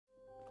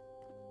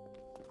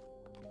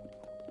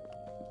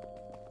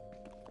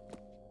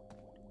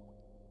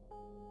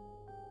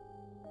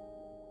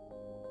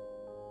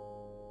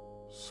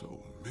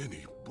So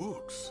many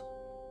books.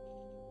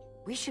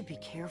 We should be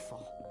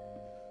careful.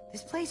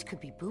 This place could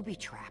be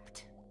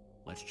booby-trapped.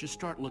 Let's just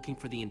start looking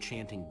for the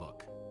enchanting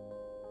book.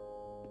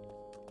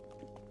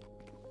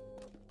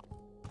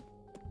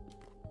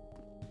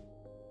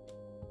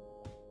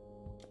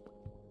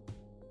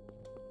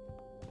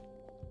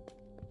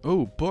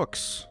 Oh,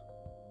 books.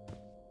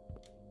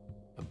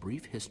 A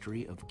Brief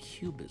History of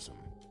Cubism.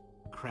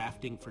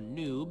 Crafting for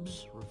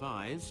Noobs,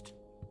 revised.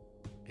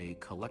 A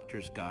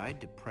Collector's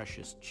Guide to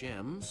Precious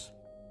Gems.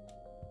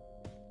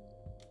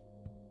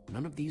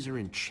 None of these are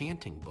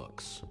enchanting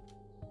books.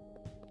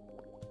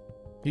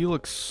 He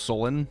looks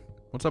sullen.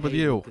 What's up with Hey,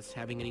 you? Lucas,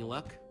 having any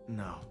luck?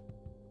 No.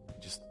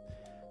 Just,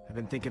 I've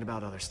been thinking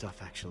about other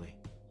stuff, actually.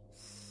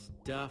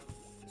 Stuff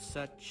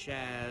such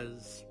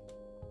as...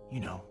 You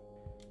know,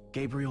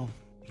 Gabriel,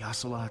 the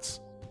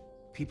ocelots,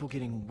 people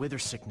getting wither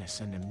sickness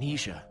and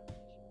amnesia.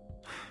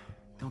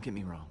 Don't get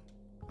me wrong.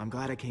 I'm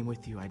glad I came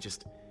with you. I'm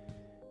just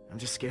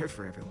scared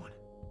for everyone.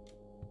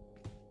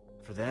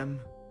 For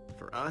them,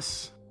 for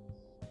us,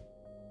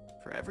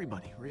 for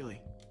everybody, really.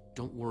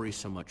 Don't worry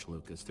so much,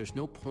 Lucas. There's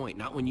no point,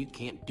 not when you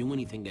can't do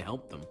anything to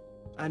help them.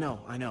 I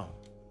know.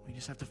 We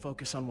just have to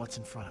focus on what's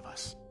in front of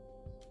us.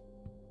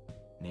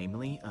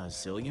 Namely, a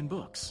zillion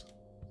books.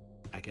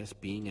 I guess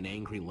being an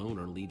angry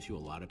loner leaves you a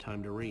lot of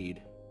time to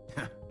read.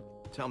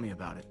 Tell me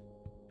about it.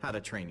 How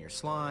to train your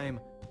slime,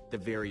 the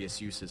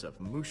various uses of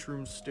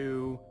mushroom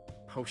stew,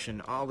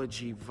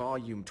 Potionology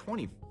Volume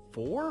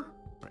 24?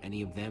 Are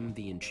any of them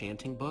the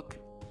enchanting book?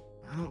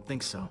 I don't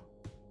think so.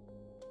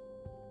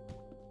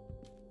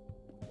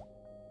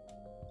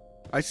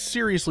 I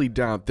seriously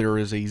doubt there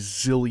is a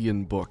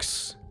zillion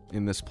books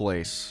in this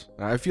place.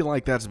 I feel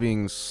like that's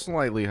being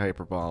slightly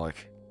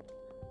hyperbolic.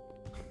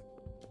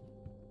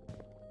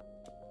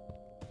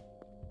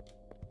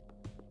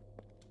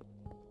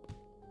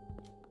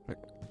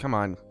 Come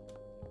on.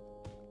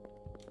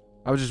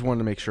 I was just wanting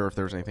to make sure if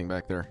there was anything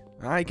back there.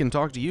 I can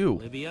talk to you.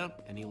 Olivia,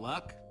 any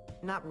luck?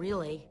 Not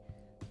really.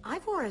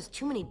 Ivor has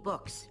too many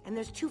books, and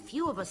there's too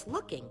few of us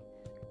looking.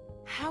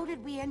 How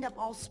did we end up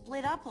all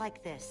split up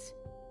like this?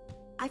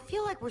 I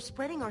feel like we're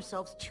spreading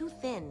ourselves too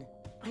thin.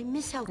 I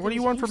miss how What do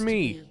you want from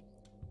me?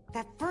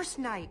 That first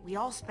night we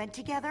all spent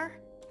together,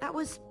 that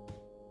was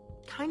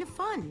kind of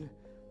fun.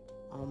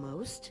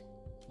 Almost.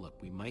 Look,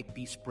 we might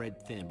be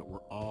spread thin, but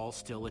we're all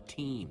still a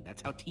team.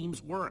 That's how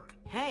teams work.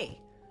 Hey,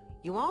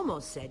 you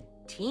almost said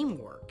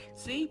teamwork.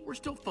 See? We're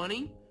still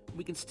funny.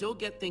 We can still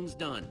get things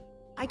done.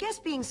 I guess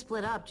being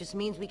split up just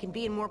means we can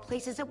be in more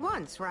places at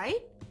once, right?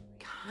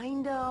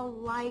 Kinda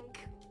like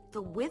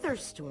the Wither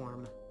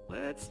Storm.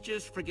 Let's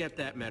just forget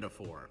that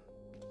metaphor.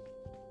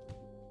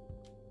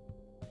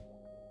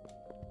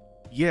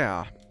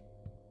 Yeah.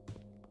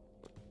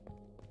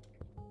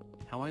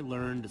 How I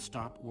learned to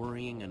stop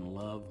worrying and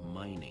love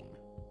mining.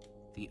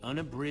 The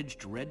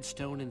unabridged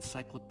Redstone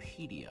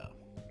Encyclopedia.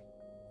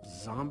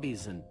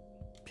 Zombies and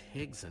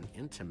Pigs, an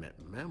intimate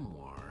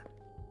memoir.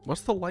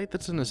 What's the light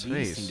that's in his These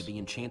face? seem to be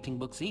enchanting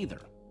books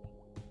either.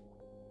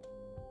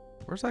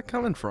 Where's that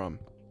coming from?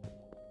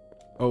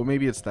 Oh,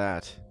 maybe it's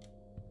that.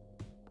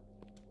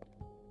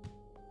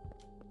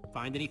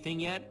 Find anything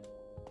yet?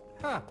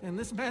 In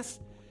this mess?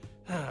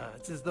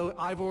 It's as though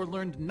Ivor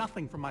learned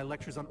nothing from my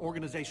lectures on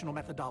organizational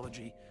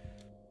methodology.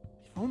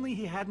 If only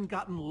he hadn't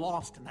gotten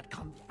lost in that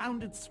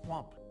confounded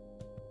swamp.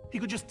 He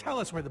could just tell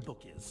us where the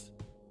book is.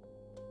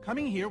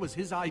 Coming here was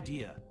his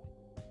idea.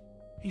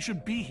 He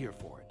should be here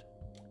for it.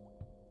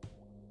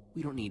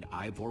 We don't need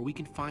Ivor. We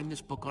can find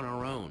this book on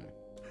our own.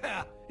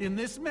 In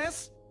this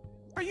mess?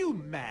 Are you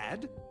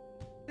mad?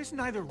 There's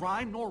neither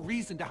rhyme nor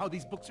reason to how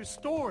these books are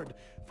stored.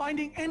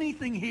 Finding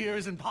anything here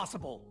is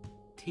impossible.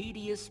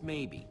 Tedious,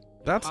 maybe.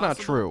 That's not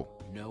true.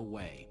 No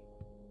way.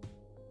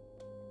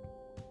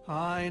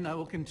 Fine, I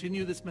will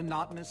continue this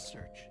monotonous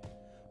search.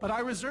 But I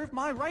reserve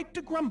my right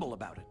to grumble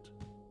about it.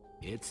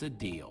 It's a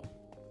deal.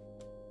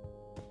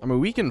 I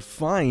mean, we can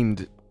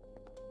find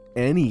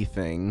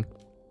anything.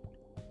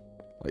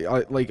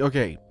 Like,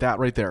 okay, that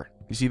right there.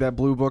 You see that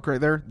blue book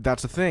right there?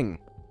 That's a thing.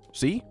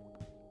 See?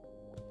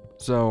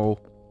 So,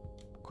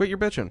 quit your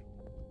bitching.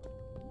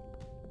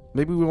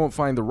 Maybe we won't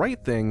find the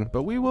right thing,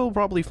 but we will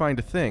probably find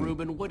a thing.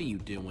 Reuben, what are you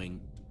doing?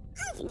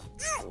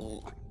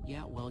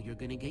 Yeah, well, you're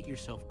gonna get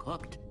yourself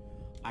cooked.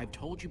 I've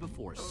told you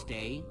before,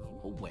 stay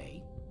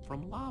away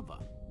from lava.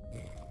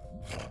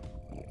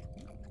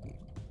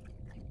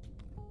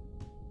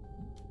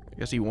 I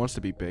guess he wants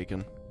to be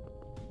bacon.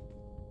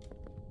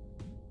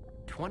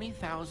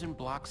 20,000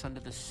 blocks under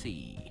the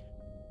sea.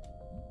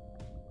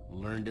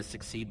 Learn to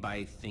succeed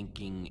by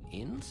thinking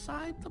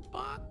inside the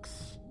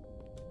box?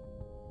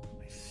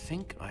 I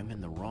think I'm in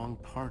the wrong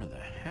part of the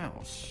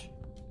house.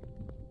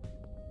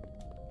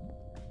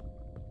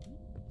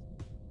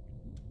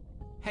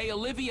 Hey,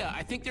 Olivia,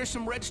 I think there's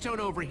some redstone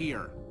over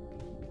here.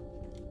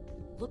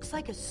 Looks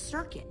like a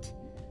circuit.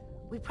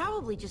 We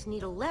probably just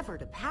need a lever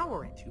to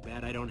power it. Too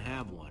bad I don't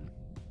have one.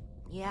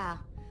 Yeah,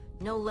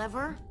 no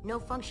lever, no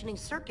functioning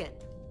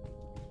circuit.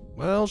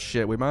 Well,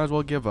 shit, we might as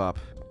well give up.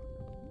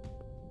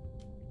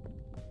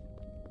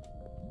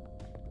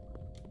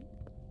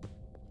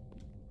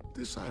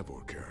 this Ivor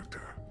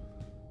character?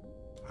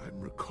 I'm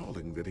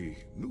recalling that he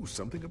knew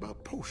something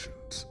about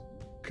potions.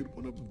 Could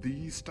one of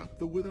these stop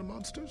the wither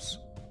monsters?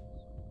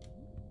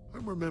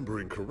 I'm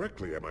remembering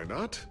correctly, am I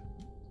not?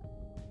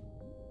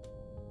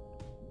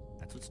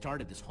 That's what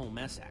started this whole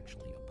mess,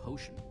 actually, a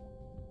potion.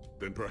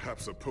 Then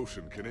perhaps a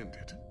potion can end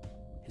it.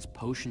 His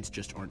potions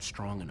just aren't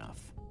strong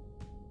enough.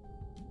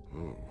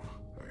 Oh,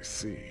 I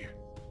see.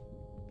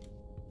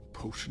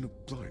 Potion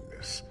of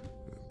blindness,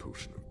 a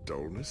potion of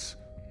dullness,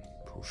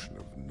 potion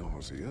of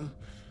nausea.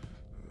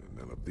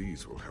 None of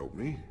these will help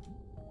me.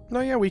 No,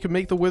 yeah, we could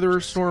make the Wither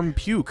Storm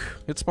puke.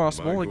 It's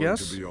possible, I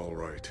guess. To be all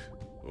right,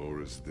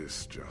 or is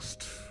this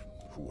just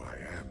who I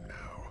am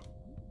now?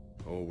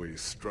 Always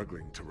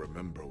struggling to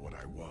remember what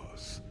I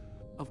was.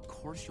 Of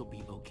course you'll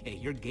be okay.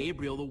 You're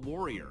Gabriel the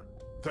Warrior.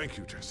 Thank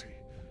you, Jesse.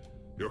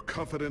 Your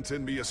confidence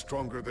in me is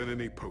stronger than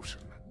any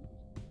potion.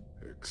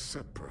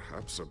 Except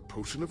perhaps a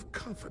potion of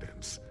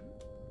confidence.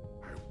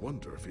 I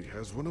wonder if he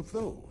has one of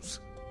those.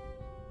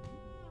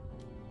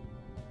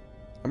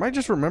 Am I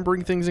just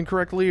remembering things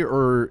incorrectly,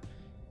 or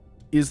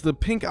is the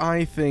pink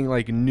eye thing,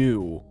 like,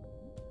 new?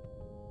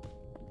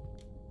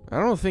 I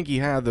don't think he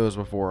had those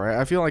before.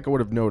 I feel like I would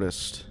have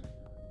noticed.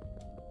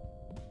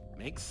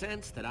 Makes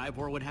sense that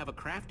Ivor would have a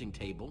crafting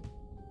table.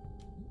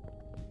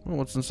 Well,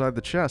 what's inside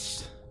the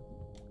chest?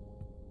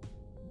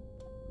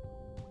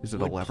 Is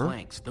it a Wood lever?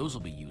 planks, those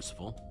will be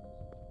useful.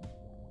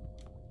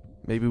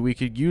 Maybe we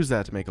could use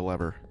that to make a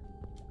lever.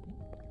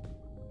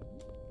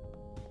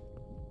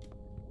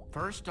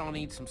 First, I'll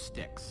need some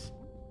sticks.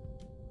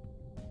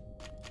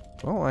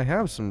 Well, I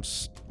have some,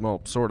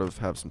 well, sort of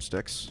have some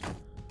sticks.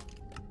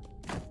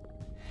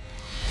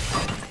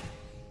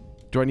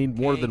 Do I need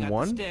more Okay, than got the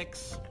one?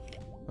 sticks.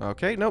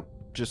 Okay, nope.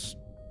 Just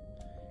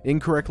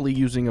incorrectly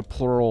using a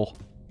plural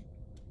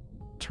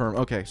term.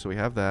 Okay, so we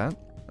have that.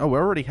 Oh, we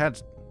already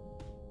had...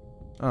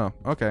 Oh,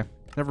 okay.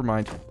 Never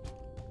mind.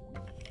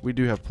 We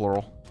do have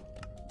plural.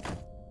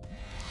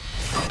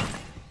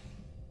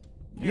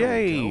 There we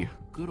Yay! go.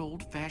 Good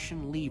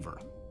old-fashioned lever.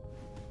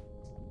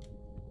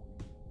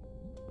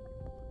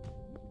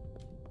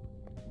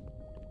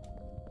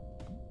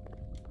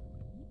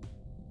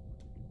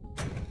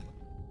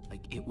 Like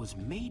it was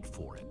made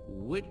for it,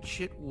 which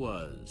it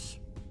was.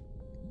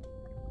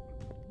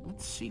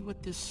 Let's see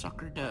what this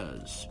sucker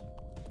does.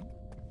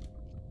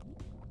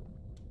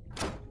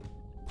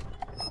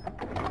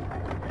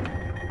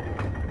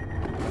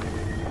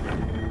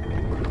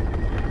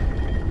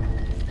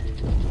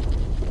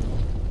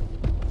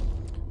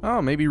 Oh,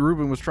 maybe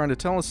Reuben was trying to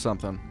tell us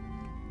something.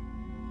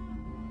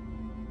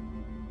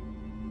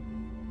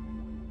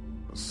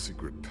 A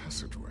secret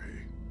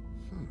passageway.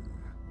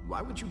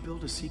 Why would you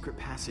build a secret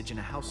passage in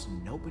a house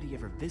nobody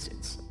ever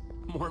visits?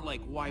 More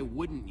like, why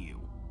wouldn't you?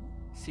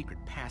 Secret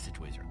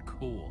passageways are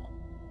cool.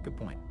 Good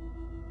point.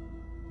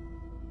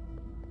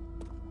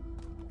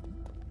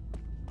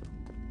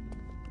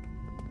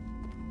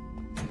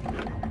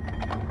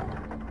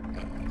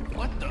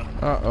 What the?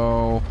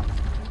 Uh-oh.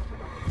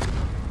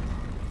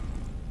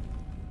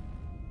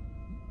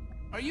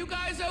 Are you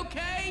guys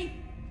okay?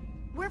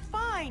 We're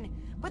fine,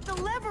 but the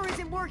lever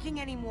isn't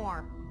working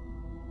anymore.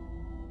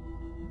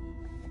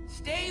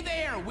 Stay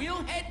there.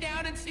 We'll head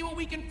down and see what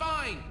we can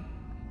find.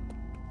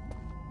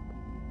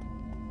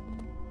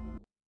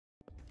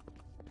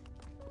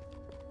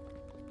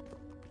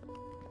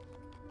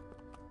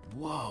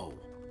 Whoa.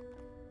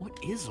 What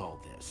is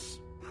all this?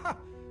 Ha!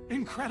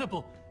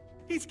 Incredible!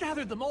 He's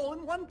gathered them all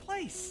in one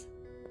place.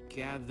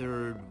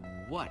 Gathered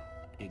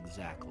what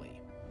exactly?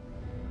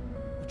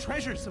 The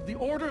treasures of the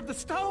Order of the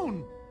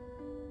Stone.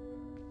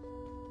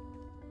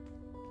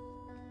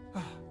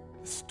 The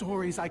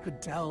stories I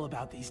could tell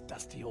about these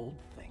dusty old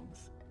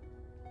things.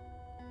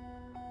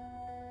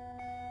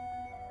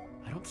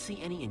 I don't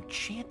see any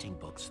enchanting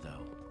books,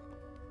 though.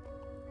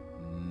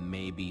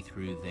 Maybe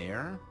through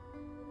there?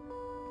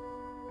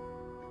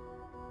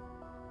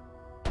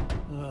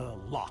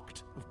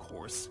 Locked, of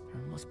course.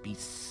 There must be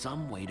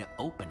some way to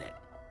open it.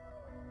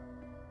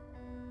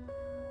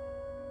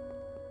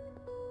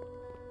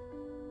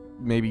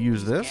 Maybe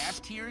use this? Gas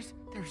tiers?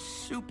 They're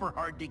super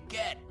hard to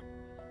get.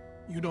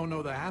 You don't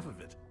know the half of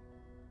it.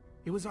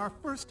 It was our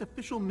first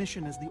official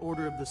mission as the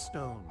Order of the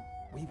Stone.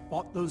 We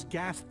fought those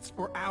ghasts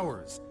for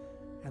hours,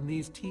 and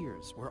these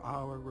tears were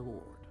our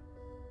reward.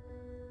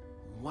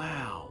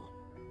 Wow.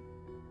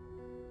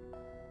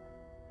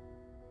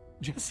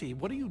 Jesse,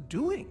 what are you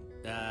doing?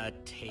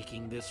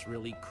 Taking this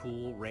really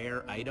cool,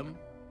 rare item?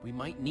 We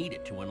might need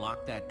it to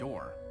unlock that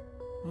door.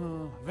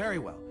 Very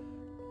well.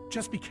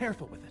 Just be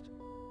careful with it.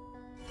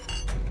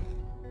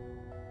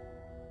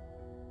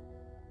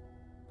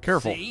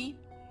 Careful. See?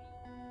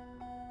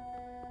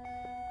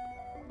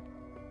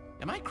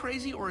 Am I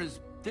crazy, or is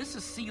this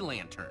a sea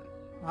lantern?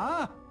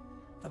 Ah,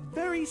 the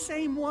very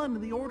same one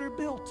the Order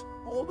built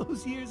all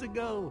those years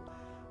ago.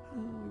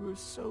 We were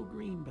so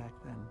green back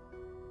then.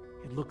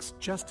 It looks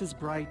just as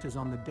bright as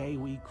on the day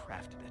we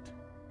crafted it.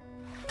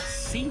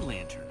 Sea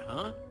lantern,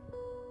 huh?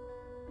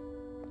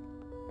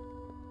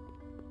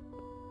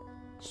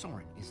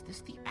 Soren, is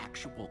this the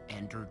actual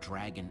Ender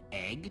Dragon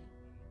egg?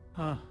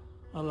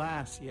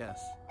 Alas,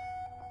 yes.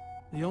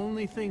 The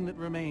only thing that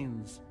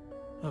remains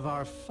of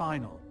our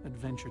final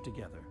adventure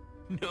together.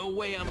 No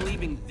way I'm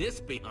leaving this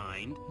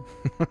behind.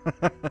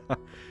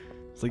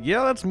 It's like,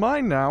 yeah, that's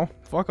mine now.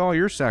 Fuck all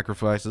your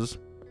sacrifices.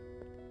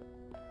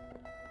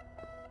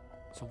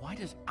 So why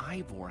does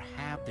Ivor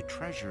have the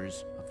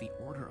treasures of the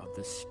Order of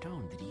the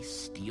Stone? Did he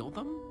steal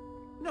them?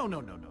 No.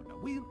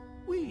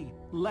 We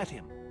let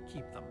him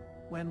keep them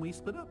when we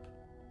split up.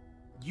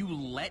 You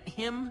let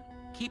him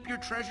keep your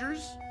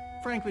treasures?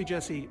 Frankly,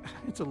 Jesse,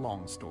 it's a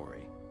long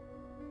story.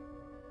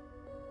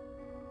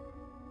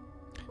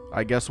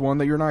 I guess one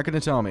that you're not going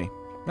to tell me.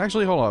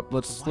 Actually, hold up.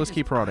 Let's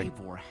keep prodding.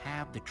 Ivor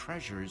have the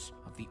treasures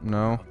of the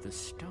No. Order of the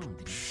Stone?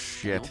 Did he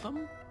Shit. No. steal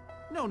them?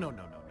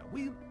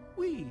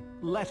 We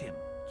let him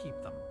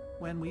keep them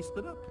when we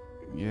split up.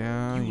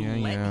 Yeah,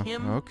 You let yeah.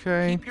 him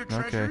Okay, keep your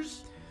okay.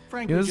 treasures?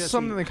 Frankly, Yeah, this is Jesse,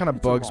 something that kind of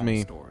it's a bugs long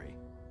me. story.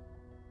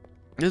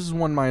 This is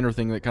one minor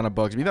thing that kind of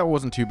bugs me. That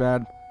wasn't too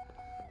bad.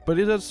 But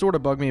it does sort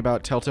of bug me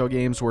about Telltale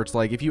Games, where it's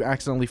like, if you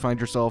accidentally find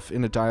yourself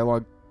in a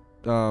dialogue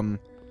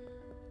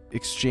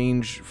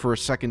exchange for a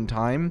second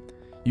time,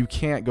 you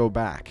can't go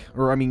back.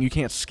 Or, I mean, you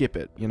can't skip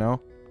it, you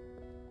know?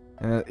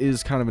 And it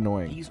is kind of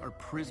annoying. These are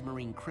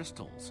prismarine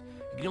crystals.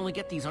 You can only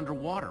get these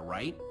underwater,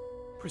 right?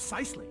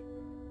 Precisely.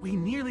 We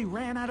nearly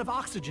ran out of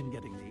oxygen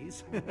getting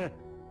these.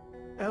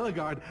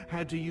 Ellegaard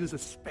had to use a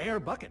spare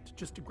bucket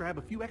just to grab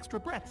a few extra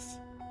breaths.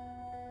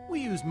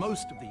 We used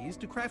most of these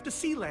to craft a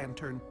sea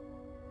lantern.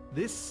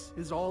 This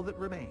is all that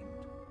remained.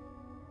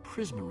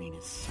 Prismarine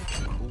is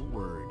such a cool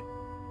word.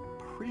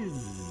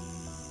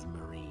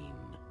 Prismarine.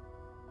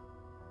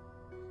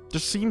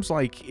 Just seems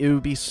like it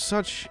would be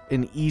such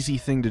an easy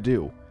thing to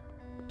do.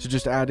 To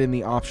just add in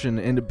the option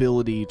and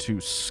ability to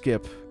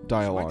skip So where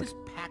dialogue. does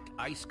packed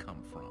ice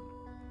come from?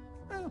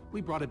 Well,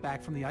 we brought it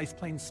back from the Ice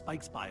Plains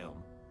Spikes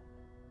biome.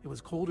 It was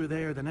colder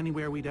there than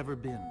anywhere we'd ever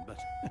been, but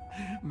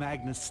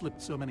Magnus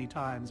slipped so many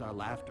times our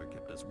laughter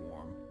kept us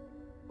warm.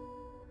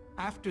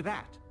 After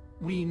that,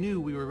 we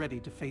knew we were ready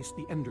to face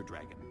the Ender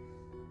Dragon.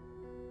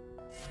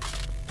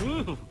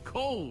 Ooh,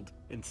 cold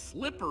and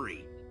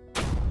slippery.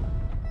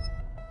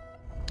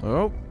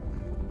 Oh,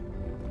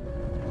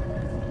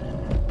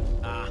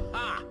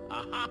 Aha! A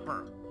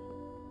hopper!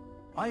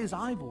 Why is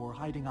Ivor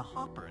hiding a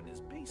hopper in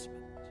his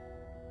basement?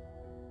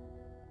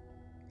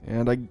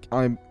 and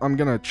I'm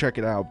gonna check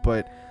it out,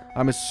 but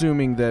I'm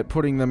assuming that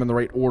putting them in the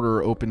right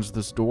order opens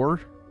this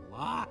door.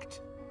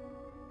 Locked.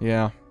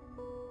 Yeah.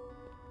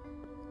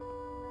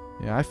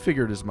 Yeah, I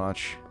figured as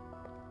much.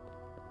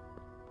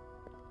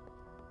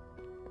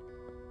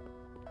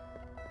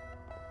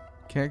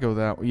 Can't go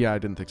that way. Yeah, I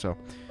didn't think so.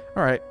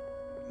 Alright.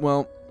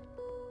 Well,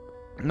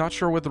 not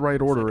sure what the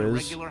right order It's like a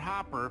is. regular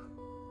hopper.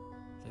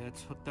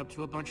 That's hooked up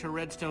to a bunch of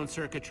redstone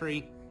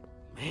circuitry.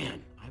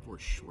 Man, Ivor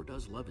sure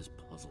does love his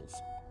puzzles.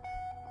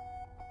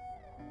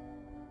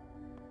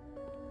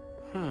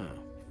 Huh.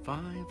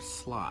 5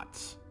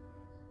 slots.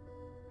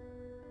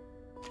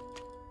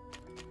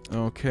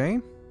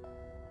 Okay.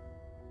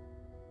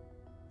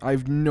 I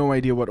have no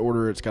idea what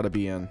order it's got to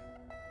be in.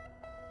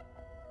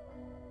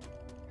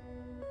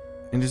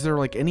 And is there,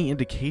 like, any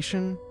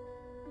indication?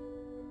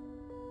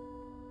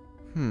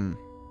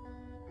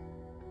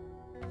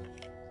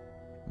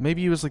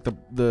 Maybe it was, like,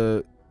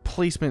 the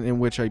placement in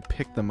which I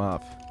picked them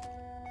up.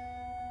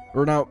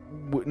 Or not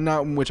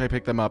in which I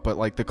picked them up, but,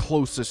 like, the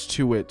closest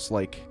to it's,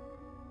 like...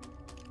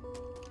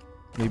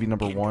 Maybe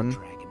number 1?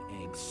 Dragon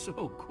egg,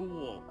 so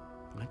cool.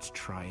 Let's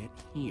try it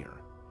here.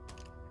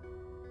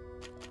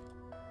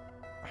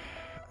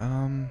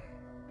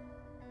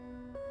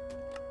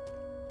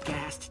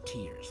 Gassed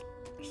tears.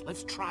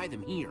 Let's try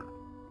them here.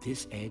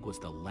 This egg was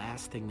the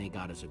last thing they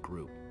got as a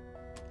group.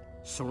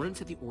 Soren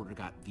said the Order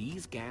got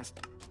these gassed...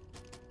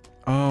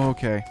 Oh,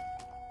 okay.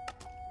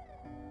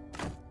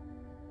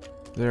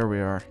 There we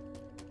are.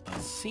 A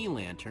sea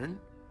lantern.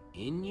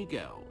 In you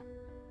go.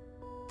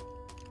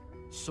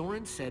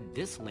 Soren said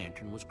this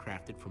lantern was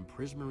crafted from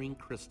prismarine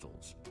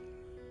crystals.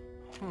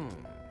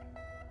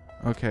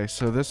 Okay,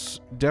 so this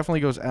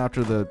definitely goes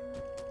after the...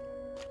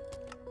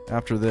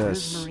 After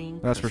this.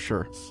 Prismarine That's for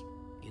sure. crystals.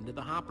 Into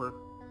the hopper.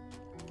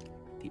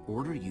 The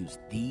Order used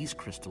these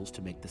crystals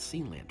to make the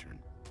sea lantern.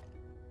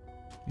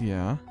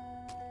 Yeah.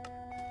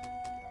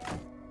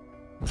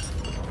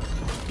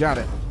 Got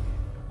it.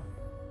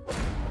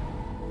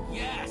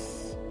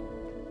 Yes!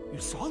 You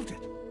solved it.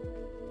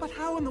 But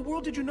how in the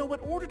world did you know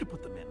what order to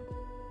put them in?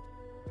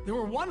 There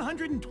were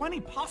 120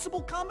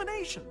 possible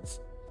combinations.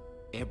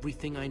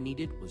 Everything I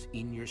needed was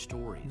in your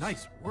stories.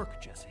 Nice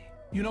work, Jesse.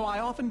 You know, I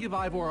often give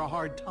Ivor a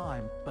hard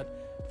time,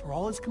 but for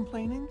all his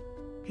complaining,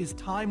 his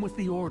time with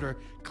the Order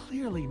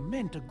clearly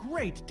meant a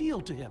great deal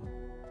to him.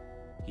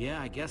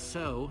 Yeah, I guess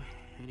so.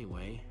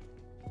 Anyway,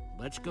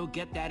 let's go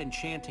get that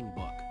enchanting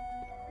book.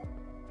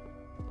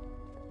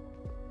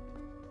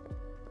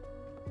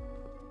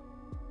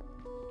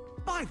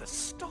 By the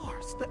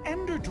stars, the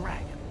Ender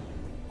Dragon,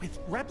 with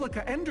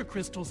replica Ender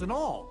crystals and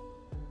all.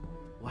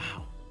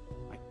 Wow,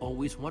 I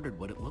always wondered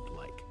what it looked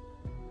like.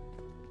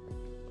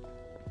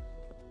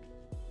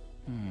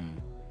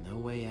 No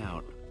way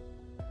out.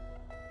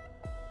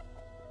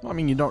 Well, I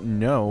mean, you don't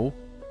know.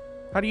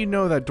 How do you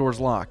know that door's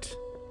locked?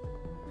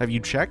 Have you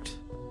checked?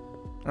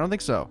 I don't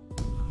think so.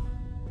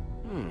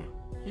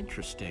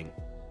 Interesting.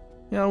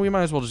 You know, we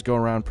might as well just go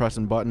around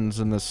pressing buttons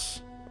in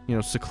this, you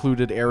know,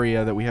 secluded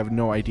area that we have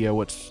no idea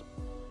what's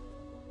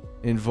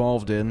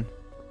involved in.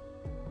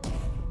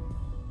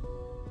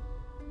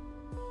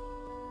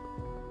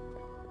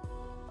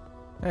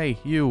 Hey,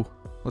 you.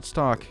 Let's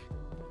talk.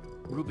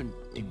 Reuben,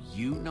 do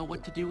you know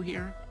what to do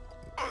here?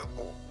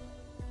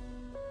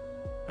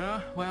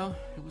 Well,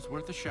 it was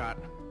worth a shot.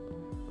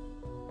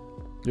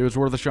 It was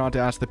worth a shot to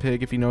ask the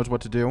pig if he knows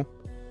what to do.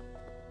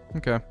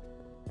 Okay.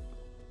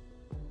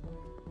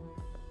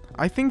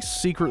 I think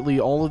secretly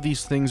all of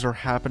these things are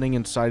happening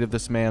inside of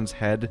this man's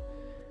head,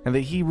 and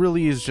that he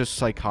really is just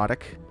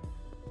psychotic.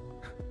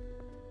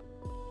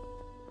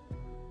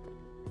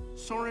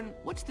 Soren,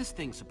 what's this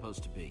thing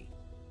supposed to be?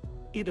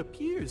 It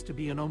appears to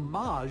be an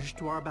homage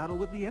to our battle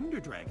with the Ender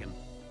Dragon.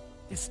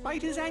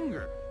 Despite his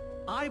anger,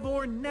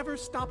 Ivor never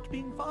stopped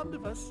being fond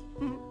of us.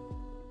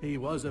 He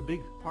was a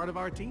big part of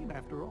our team,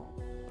 after all.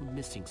 We're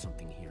missing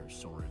something here,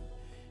 Soren.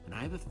 And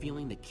I have a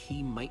feeling the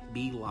key might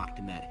be locked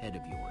in that head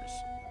of yours.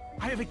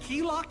 I have a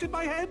key locked in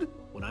my head?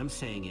 What I'm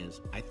saying is,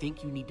 I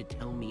think you need to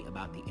tell me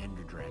about the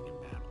Ender Dragon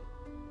battle.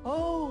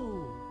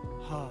 Oh,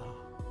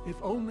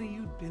 if only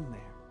you'd been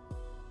there.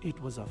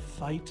 It was a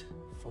fight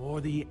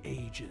for the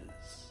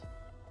ages.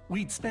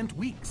 We'd spent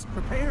weeks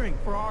preparing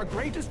for our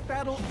greatest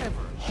battle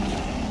ever.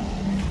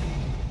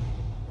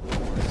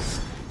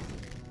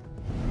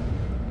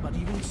 But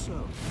even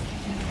so,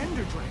 the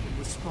Ender Dragon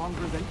was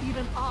stronger than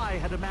even I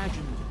had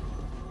imagined.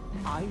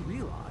 I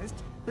realized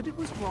that it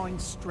was drawing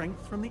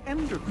strength from the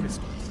Ender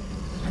Crystals,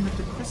 and that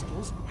the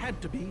crystals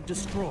had to be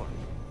destroyed.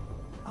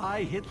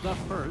 I hit the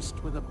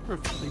first with a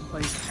perfectly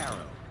placed arrow.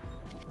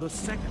 The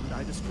second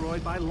I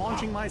destroyed by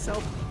launching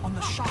myself on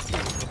the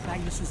shockwave of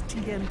Magnus's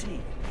TNT.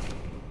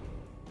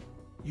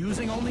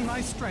 Using only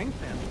my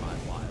strength and my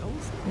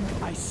wiles,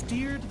 I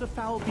steered the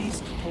foul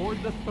beast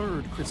toward the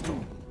third crystal.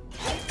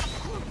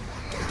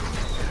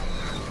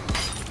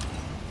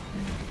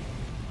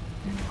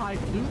 I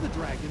flew the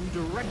dragon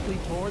directly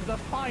toward the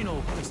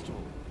final crystal.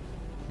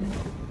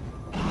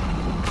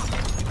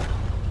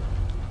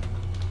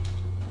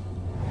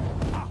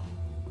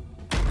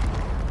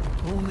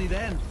 Only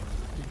then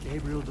did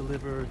Gabriel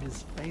deliver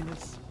his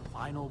famous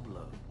final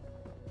blow.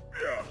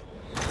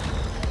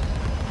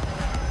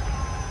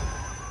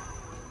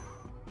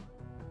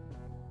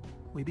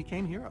 We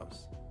became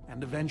heroes,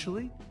 and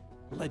eventually,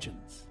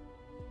 legends.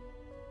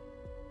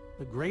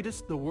 The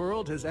greatest the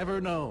world has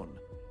ever known.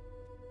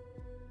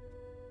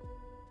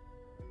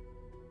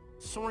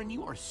 Soren,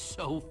 you are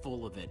so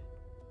full of it.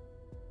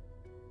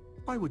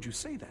 Why would you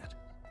say that?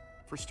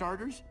 For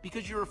starters,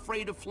 because you're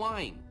afraid of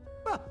flying.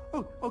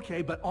 Oh,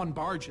 okay, but on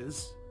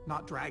barges,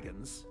 not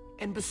dragons.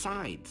 And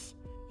besides,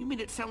 you made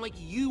it sound like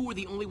you were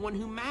the only one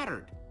who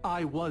mattered.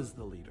 I was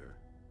the leader.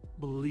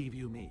 Believe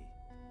you me.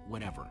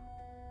 Whatever.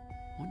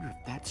 Wonder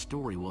if that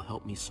story will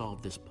help me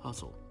solve this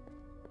puzzle.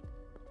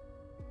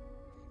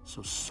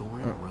 So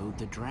Soren rode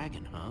the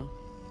dragon, huh?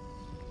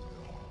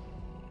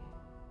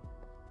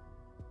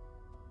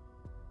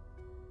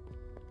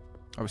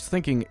 I was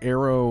thinking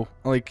arrow,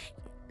 like,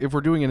 if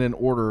we're doing it in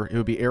order, it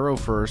would be arrow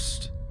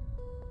first,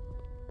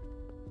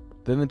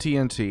 then the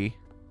TNT.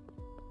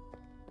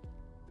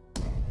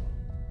 Let's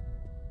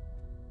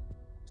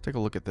take a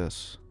look at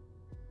this.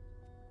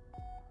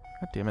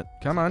 God damn it.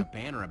 Come on. A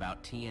banner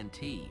about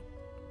TNT.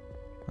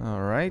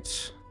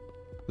 Alright.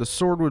 The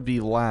sword would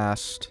be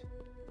last.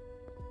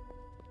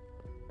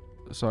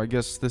 So I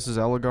guess this is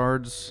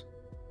Ellegaard's.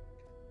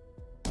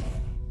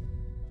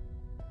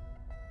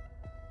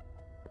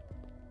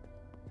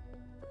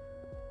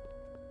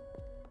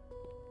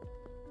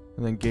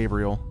 And then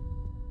Gabriel.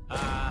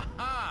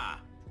 Aha!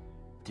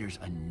 There's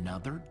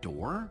another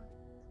door?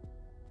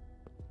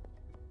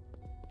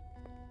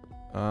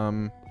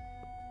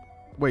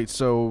 Wait,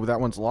 so that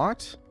one's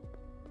locked?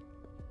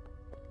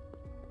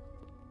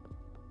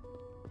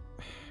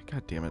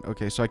 God damn it.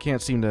 Okay, so I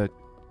can't seem to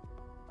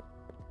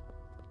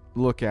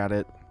look at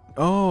it.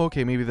 Oh,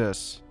 okay, maybe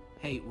this.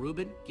 Hey,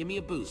 Reuben, give me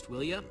a boost,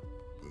 will ya?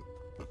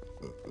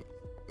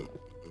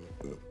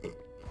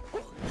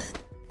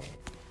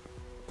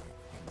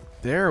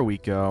 There we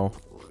go.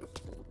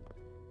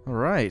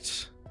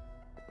 Alright.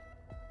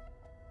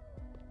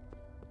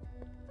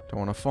 Don't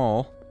want to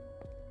fall.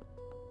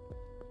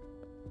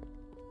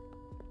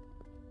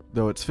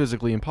 Though it's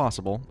physically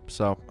impossible,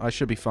 so I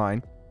should be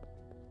fine.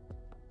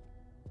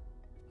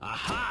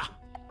 Aha!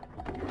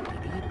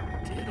 Maybe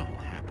it did all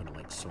happen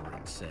like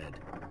Soren said.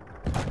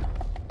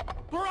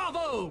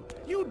 Bravo!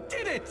 You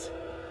did it!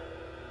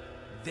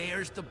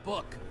 There's the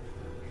book.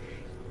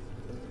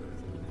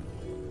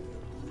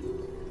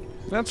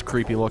 That's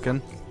creepy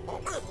looking.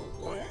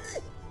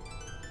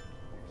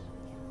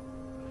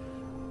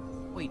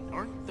 Wait,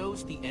 aren't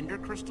those the Ender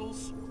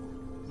crystals?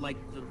 Like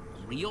the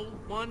real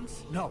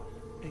ones? No,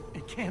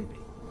 it can't be.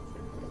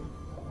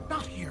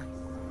 Not here.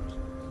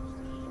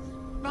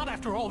 Not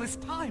after all this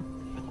time.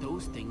 But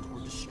those things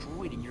were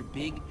destroyed in your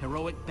big,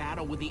 heroic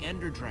battle with the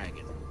Ender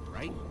Dragon.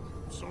 right,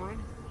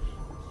 Soren?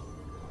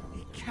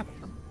 He kept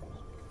them.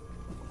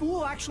 The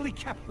fool actually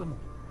kept them.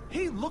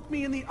 He looked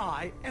me in the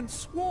eye and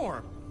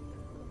swore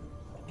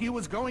he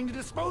was going to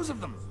dispose of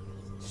them.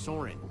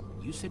 Soren,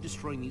 you said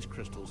destroying these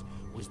crystals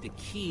was the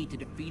key to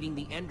defeating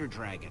the Ender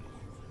Dragon.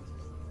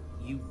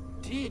 You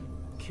did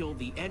kill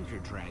the Ender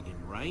Dragon,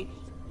 right?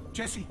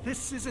 Jesse,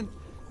 this isn't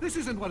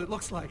what it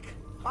looks like.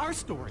 Our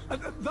story,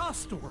 the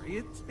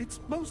story,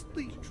 it's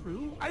mostly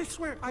true. I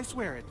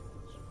swear it.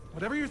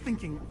 Whatever you're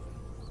thinking,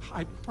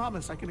 I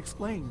promise I can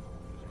explain.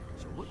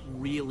 So what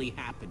really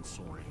happened,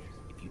 Soren?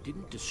 If you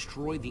didn't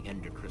destroy the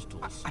Ender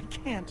crystals... I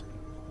can't.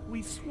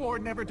 We swore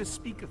never to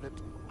speak of it.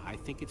 I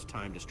think it's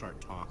time to start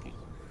talking.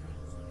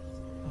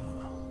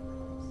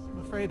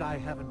 I'm afraid I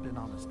haven't been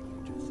honest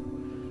with you, Jesse.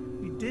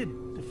 We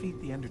did defeat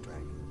the Ender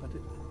Dragon, but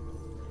it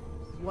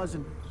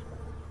wasn't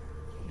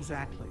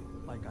exactly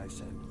like I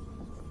said.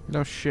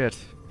 No shit.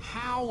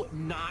 How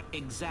not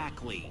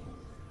exactly?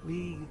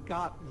 We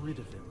got rid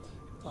of it,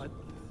 but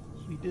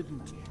we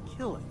didn't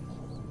kill it,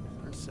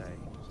 per se.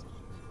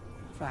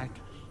 In fact,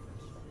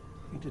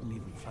 we didn't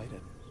even fight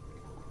it.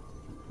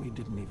 We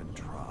didn't even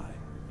try.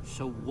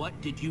 So what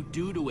did you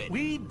do to it?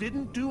 We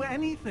didn't do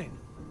anything.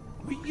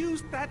 We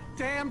used that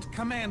damned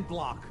command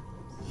block.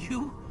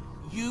 You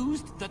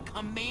used the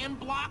command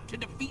block to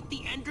defeat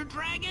the Ender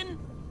Dragon?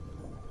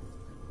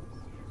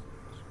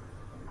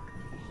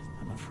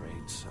 I'm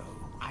afraid so.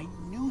 I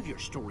knew your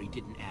story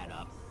didn't add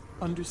up.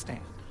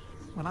 Understand,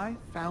 when I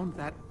found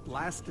that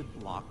blasted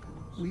block,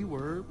 we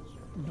were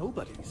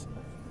nobodies.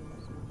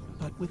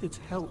 But with its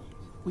help,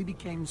 we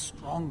became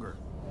stronger,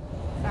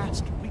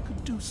 faster. We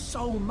could do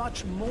so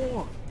much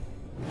more.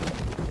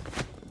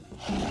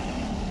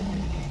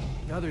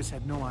 The others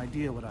had no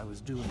idea what I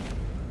was doing.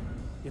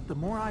 Yet the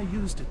more I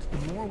used it,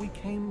 the more we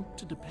came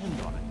to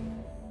depend on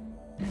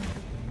it.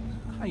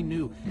 I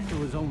knew it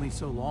was only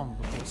so long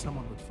before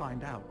someone would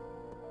find out.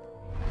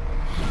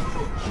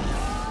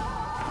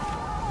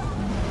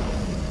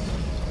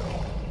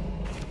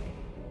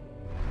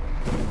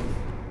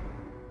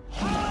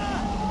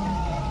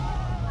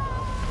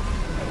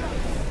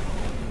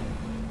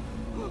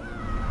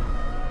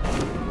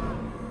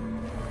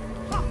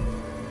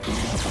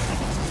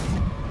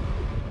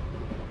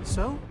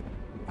 So,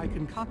 I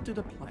concocted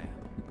a plan.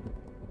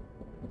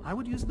 I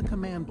would use the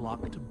command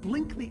block to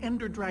blink the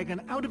Ender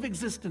Dragon out of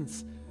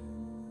existence.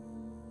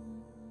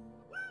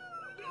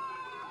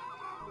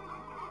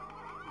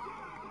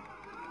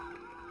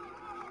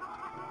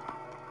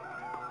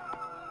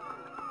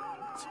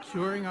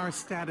 Securing our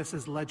status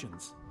as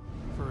legends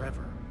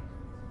forever.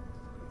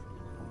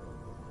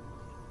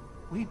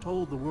 We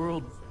told the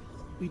world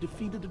we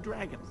defeated a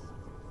dragon.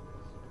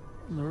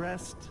 And the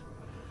rest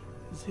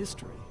is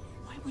history.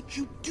 Why would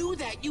you do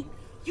that?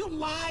 You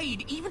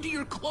lied, even to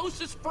your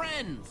closest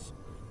friends.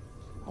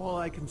 All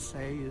I can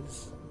say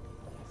is,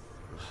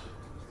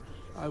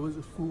 I was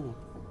a fool.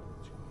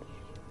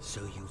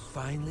 So you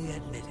finally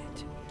admit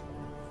it.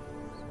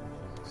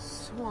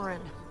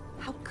 Soren,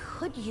 how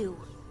could you?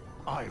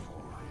 Ivor.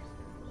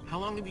 How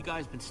long have you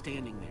guys been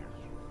standing there?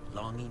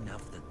 Long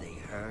enough that they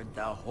heard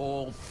the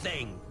whole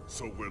thing.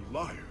 So we're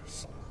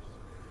liars.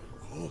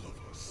 All of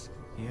us.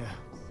 Yeah,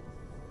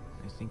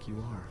 I think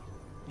you are.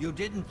 You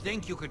didn't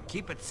think you could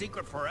keep it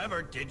secret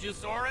forever, did you,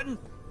 Soren?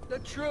 The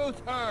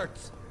truth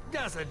hurts,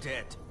 doesn't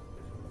it?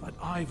 But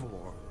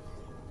Ivor,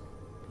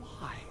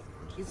 why?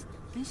 Is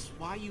this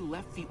why you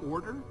left the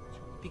Order?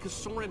 Because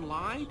Soren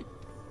lied?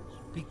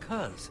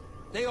 Because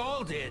they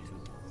all did.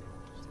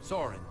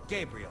 Soren,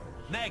 Gabriel,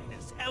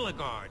 Magnus,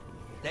 Ellegaard.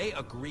 They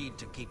agreed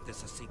to keep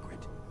this a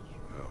secret.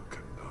 How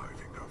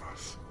conniving of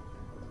us.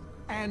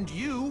 And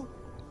you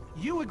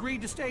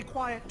agreed to stay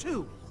quiet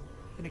too,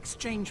 in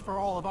exchange for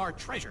all of our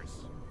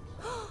treasures.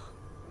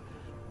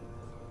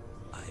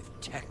 I've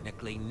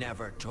technically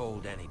never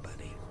told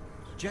anybody.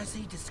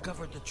 Jesse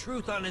discovered the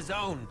truth on his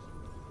own.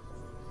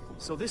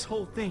 So this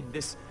whole thing,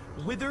 this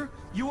wither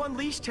you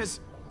unleashed,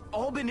 has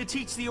all been to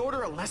teach the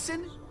Order a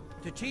lesson?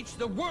 To teach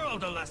the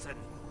world a lesson.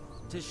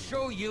 To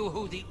show you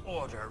who the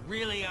Order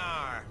really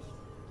are.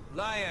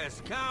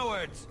 Liars,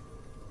 cowards.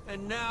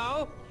 And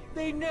now,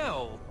 they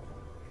know.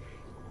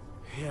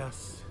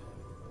 Yes,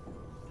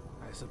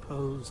 I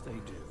suppose they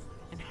do.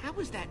 And how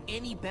is that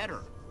any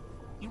better?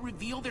 You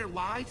reveal their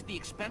lies at the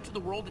expense of the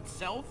world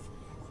itself?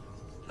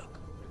 Look,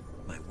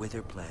 my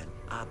wither plan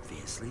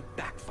obviously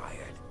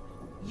backfired.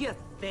 You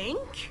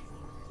think?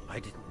 I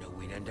didn't know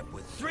we'd end up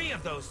with 3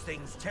 of those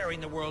things tearing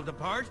the world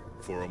apart.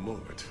 For a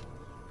moment,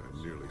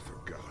 I nearly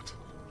forgot.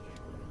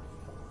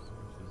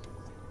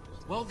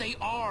 Well, they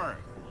are.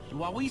 And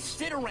while we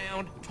sit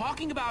around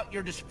talking about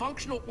your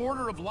dysfunctional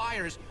order of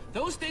liars,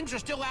 those things are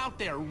still out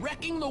there,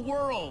 wrecking the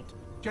world.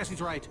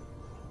 Jesse's right.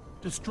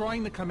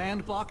 Destroying the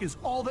command block is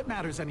all that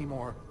matters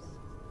anymore.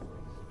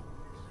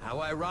 How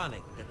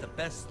ironic that the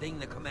best thing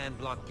the command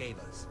block gave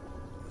us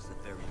was the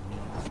very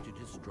means to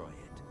destroy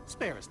it.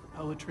 Spare us the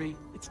poetry.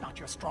 It's not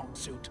your strong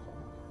suit.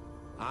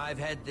 I've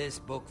had this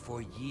book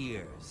for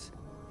years.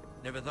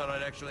 Never thought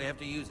I'd actually have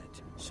to use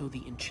it. So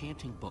the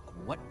enchanting book,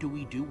 what do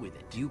we do with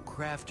it? You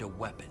craft a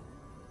weapon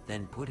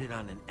Then put it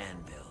on an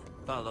anvil.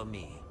 Follow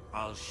me.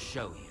 I'll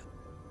show you.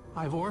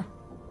 Ivor,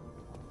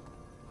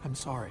 I'm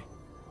sorry.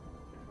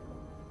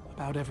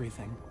 About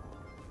everything.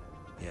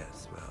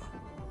 Yes, well,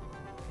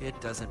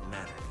 it doesn't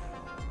matter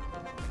now.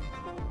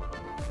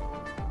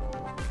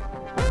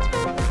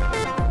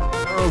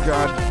 Oh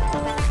god.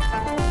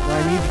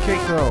 I need the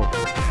cake though.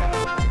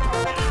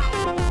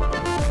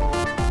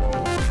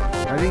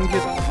 I didn't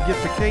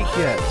get the cake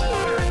yet.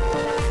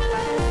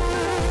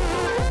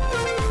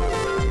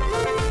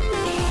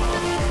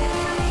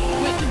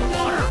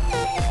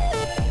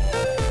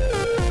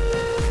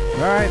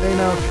 Alright, they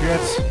know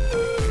shits.